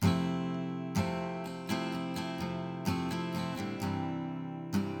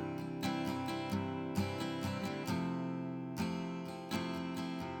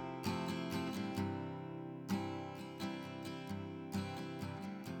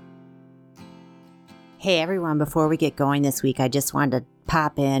Hey everyone, before we get going this week, I just wanted to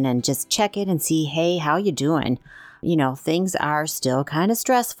pop in and just check in and see, hey, how you doing? You know, things are still kind of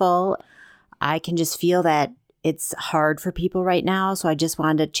stressful. I can just feel that it's hard for people right now. So I just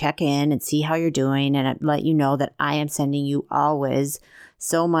wanted to check in and see how you're doing and let you know that I am sending you always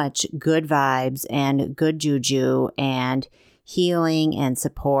so much good vibes and good juju and healing and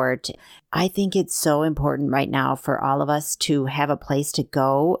support. I think it's so important right now for all of us to have a place to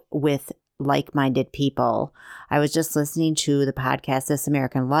go with like-minded people. I was just listening to the podcast This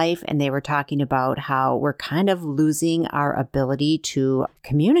American Life, and they were talking about how we're kind of losing our ability to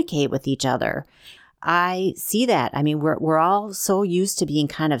communicate with each other. I see that. I mean, we're all so used to being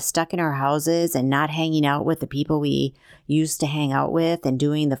kind of stuck in our houses and not hanging out with the people we used to hang out with and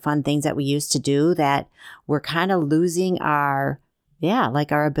doing the fun things that we used to do, that we're kind of losing our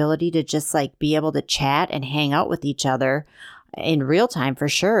ability to just be able to chat and hang out with each other in real time for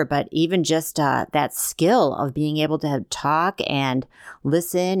sure, but even just that skill of being able to talk and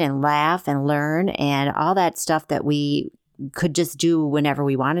listen and laugh and learn and all that stuff that we could just do whenever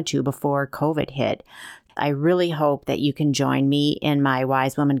we wanted to before COVID hit. I really hope that you can join me in my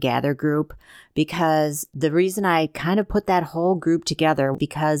Wise Women Gather group, because the reason I kind of put that whole group together,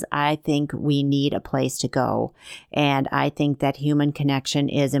 because I think we need a place to go. And I think that human connection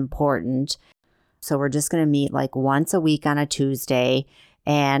is important. So we're just going to meet once a week on a Tuesday,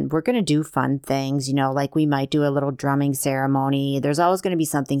 and we're going to do fun things, we might do a little drumming ceremony. There's always going to be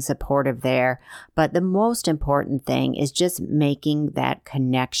something supportive there. But the most important thing is just making that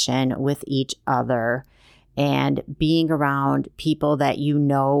connection with each other and being around people that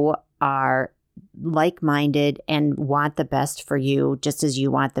are like-minded and want the best for you just as you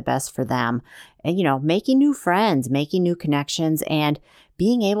want the best for them. And, making new friends, making new connections, and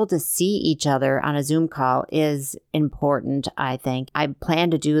being able to see each other on a Zoom call is important, I think. I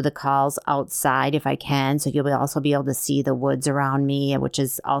plan to do the calls outside if I can, so you'll also be able to see the woods around me, which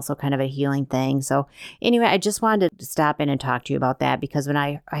is also kind of a healing thing. So anyway, I just wanted to stop in and talk to you about that, because when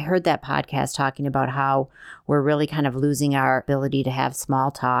I heard that podcast talking about how we're really kind of losing our ability to have small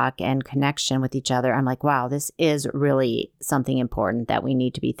talk and connection with each other, I'm like, wow, this is really something important that we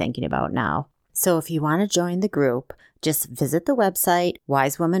need to be thinking about now. So if you want to join the group, just visit the website,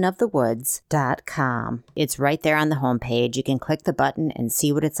 wisewomenofthewoods.com. It's right there on the homepage. You can click the button and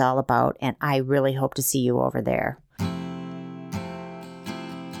see what it's all about, and I really hope to see you over there.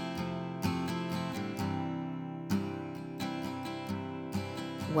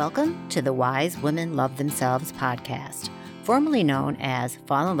 Welcome to the Wise Women Love Themselves podcast, formerly known as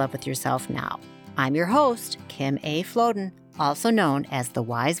Fall in Love with Yourself Now. I'm your host, Kim A. Floden, also known as the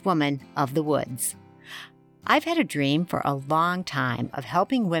Wise Woman of the Woods. I've had a dream for a long time of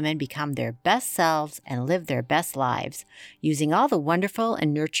helping women become their best selves and live their best lives using all the wonderful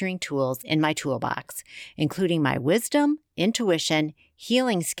and nurturing tools in my toolbox, including my wisdom, intuition,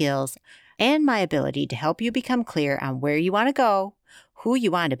 healing skills, and my ability to help you become clear on where you want to go, who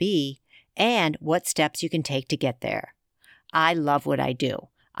you want to be, and what steps you can take to get there. I love what I do.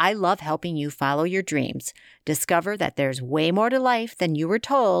 I love helping you follow your dreams, discover that there's way more to life than you were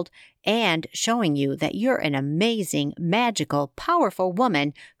told, and showing you that you're an amazing, magical, powerful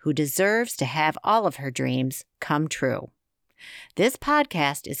woman who deserves to have all of her dreams come true. This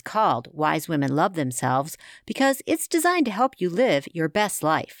podcast is called Wise Women Love Themselves because it's designed to help you live your best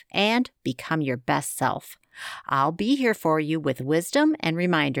life and become your best self. I'll be here for you with wisdom and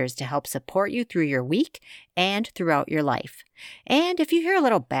reminders to help support you through your week and throughout your life. And if you hear a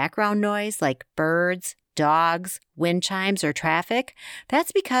little background noise like birds, dogs, wind chimes, or traffic,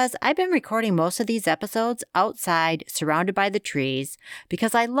 that's because I've been recording most of these episodes outside, surrounded by the trees,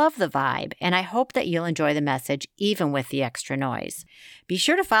 because I love the vibe, and I hope that you'll enjoy the message even with the extra noise. Be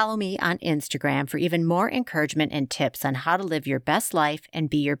sure to follow me on Instagram for even more encouragement and tips on how to live your best life and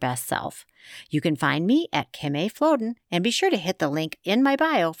be your best self. You can find me at Kim A. Floden, and be sure to hit the link in my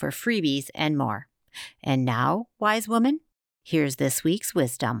bio for freebies and more. And now, wise woman, here's this week's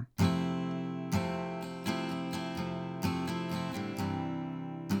wisdom.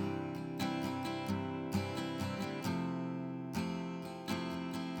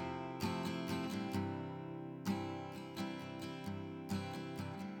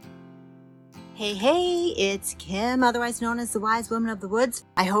 Hey, it's Kim, otherwise known as the Wise Woman of the Woods.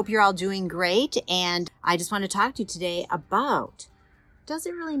 I hope you're all doing great, and I just want to talk to you today about, does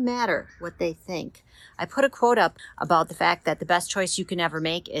it really matter what they think? I put a quote up about the fact that the best choice you can ever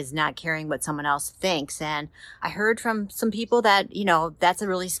make is not caring what someone else thinks, and I heard from some people that, that's a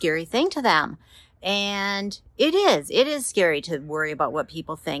really scary thing to them, and it is scary to worry about what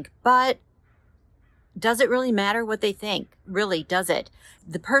people think, but Does it really matter what they think? Really, does it?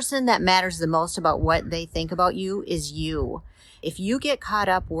 The person that matters the most about what they think about you is you. If you get caught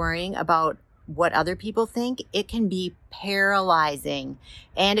up worrying about what other people think, it can be paralyzing,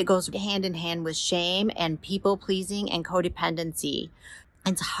 and it goes hand in hand with shame and people pleasing and codependency.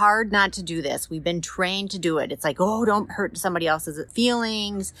 It's hard not to do this. We've been trained to do it. It's like, oh, don't hurt somebody else's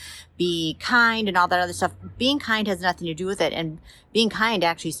feelings, be kind and all that other stuff. Being kind has nothing to do with it. And being kind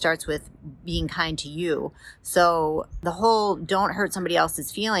actually starts with being kind to you. So the whole don't hurt somebody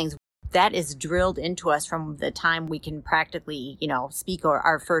else's feelings, that is drilled into us from the time we can practically, speak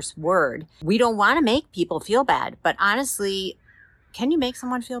our first word. We don't want to make people feel bad, but honestly, can you make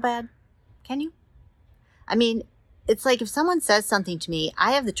someone feel bad? Can you? I mean, it's like if someone says something to me,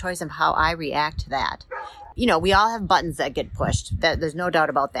 I have the choice of how I react to that. We all have buttons that get pushed. There's no doubt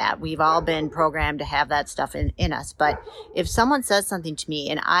about that. We've all been programmed to have that stuff in us. But if someone says something to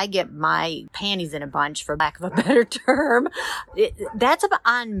me and I get my panties in a bunch, for lack of a better term, that's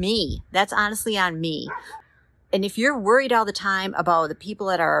on me. That's honestly on me. And if you're worried all the time about the people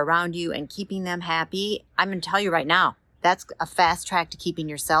that are around you and keeping them happy, I'm going to tell you right now, that's a fast track to keeping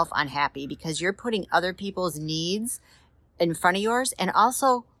yourself unhappy, because you're putting other people's needs in front of yours. And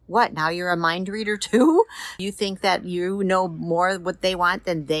also, what? Now you're a mind reader too? You think that you know more what they want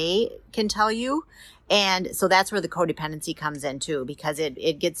than they can tell you? And so that's where the codependency comes in too, because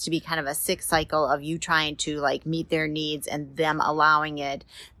it gets to be kind of a sick cycle of you trying to meet their needs and them allowing it.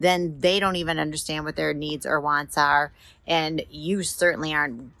 Then they don't even understand what their needs or wants are. And you certainly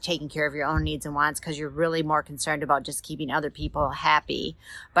aren't taking care of your own needs and wants because you're really more concerned about just keeping other people happy.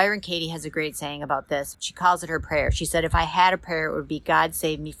 Byron Katie has a great saying about this. She calls it her prayer. She said, if I had a prayer, it would be, God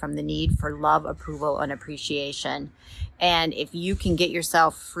save me from the need for love, approval, and appreciation. And if you can get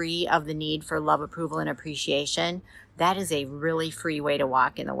yourself free of the need for love, approval, and appreciation, that is a really free way to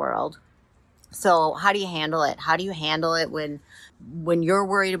walk in the world. So how do you handle it? How do you handle it when you're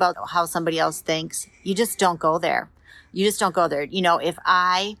worried about how somebody else thinks? You just don't go there. You just don't go there. If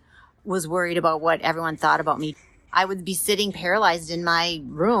I was worried about what everyone thought about me, I would be sitting paralyzed in my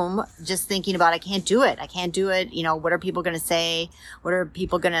room just thinking about, I can't do it. What are people going to say? What are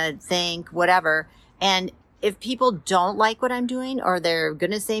people going to think? Whatever. And if people don't like what I'm doing or they're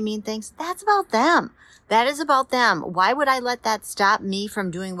going to say mean things, that's about them. That is about them. Why would I let that stop me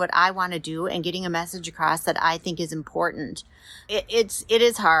from doing what I want to do and getting a message across that I think is important? It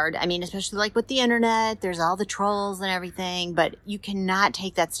is hard. I mean, especially with the internet, there's all the trolls and everything, but you cannot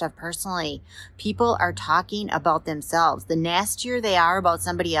take that stuff personally. People are talking about themselves. The nastier they are about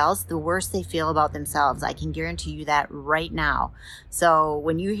somebody else, the worse they feel about themselves. I can guarantee you that right now. So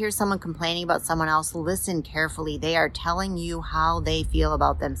when you hear someone complaining about someone else, listen carefully. They are telling you how they feel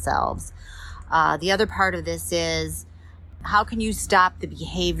about themselves. The other part of this is, how can you stop the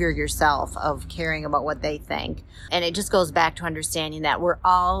behavior yourself of caring about what they think? And it just goes back to understanding that we're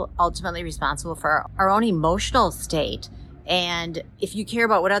all ultimately responsible for our own emotional state. And if you care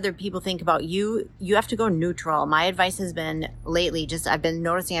about what other people think about you, you have to go neutral. My advice has been lately, I've been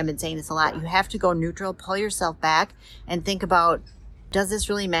saying this a lot. You have to go neutral, pull yourself back and think about, does this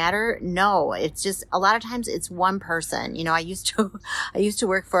really matter? No, it's just a lot of times it's one person. I used to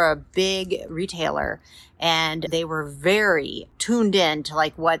work for a big retailer, and they were very tuned in to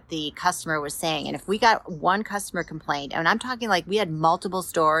what the customer was saying. And if we got one customer complaint, and I'm talking we had multiple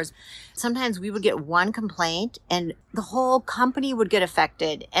stores, sometimes we would get one complaint and the whole company would get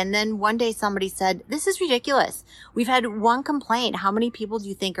affected. And then one day somebody said, this is ridiculous. We've had one complaint. How many people do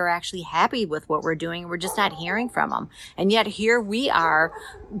you think are actually happy with what we're doing? We're just not hearing from them. And yet here we are,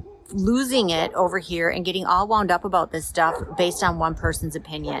 losing it over here and getting all wound up about this stuff based on one person's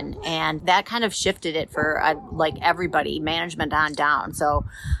opinion. And that kind of shifted it for everybody, management on down. So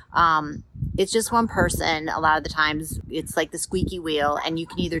it's just one person. A lot of the times it's like the squeaky wheel, and you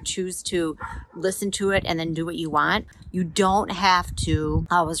can either choose to listen to it and then do what you want. You don't have to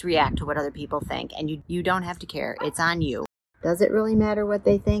always react to what other people think, and you don't have to care. It's on you. Does it really matter what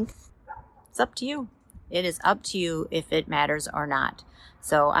they think? It's up to you. It is up to you if it matters or not.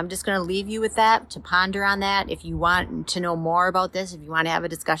 So I'm just going to leave you with that, to ponder on that. If you want to know more about this, if you want to have a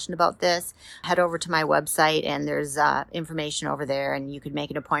discussion about this, head over to my website, and there's information over there, and you could make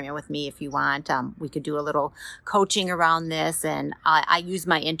an appointment with me if you want. We could do a little coaching around this, and I use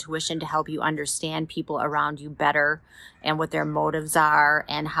my intuition to help you understand people around you better and what their motives are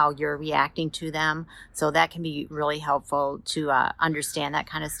and how you're reacting to them. So that can be really helpful to understand that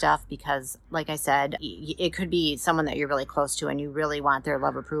kind of stuff, because like I said, it could be someone that you're really close to and you really want their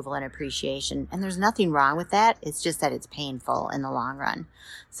love, approval, and appreciation. And there's nothing wrong with that. It's just that it's painful in the long run.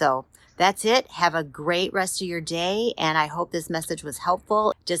 So That's it. Have a great rest of your day, and I hope this message was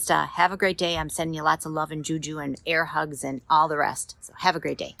helpful. Just have a great day. I'm sending you lots of love and juju and air hugs and all the rest. So have a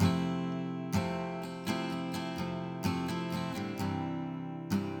great day.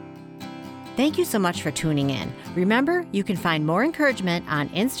 Thank you so much for tuning in. Remember, you can find more encouragement on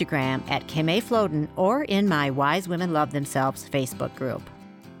Instagram at Kim A. Floden or in my Wise Women Love Themselves Facebook group.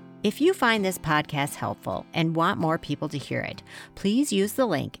 If you find this podcast helpful and want more people to hear it, please use the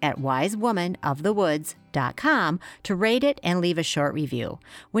link at wisewomanofthewoods.com to rate it and leave a short review.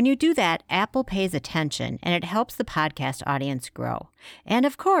 When you do that, Apple pays attention and it helps the podcast audience grow. And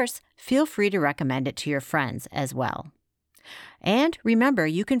of course, feel free to recommend it to your friends as well. And remember,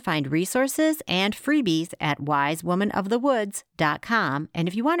 you can find resources and freebies at wisewomanofthewoods.com. And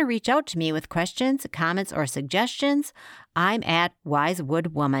if you want to reach out to me with questions, comments, or suggestions, I'm at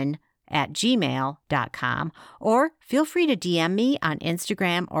wisewoodwoman@gmail.com, or feel free to DM me on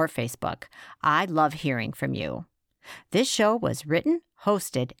Instagram or Facebook. I love hearing from you. This show was written,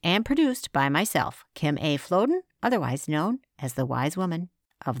 hosted, and produced by myself, Kim A. Floden, otherwise known as the Wise Woman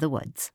of the Woods.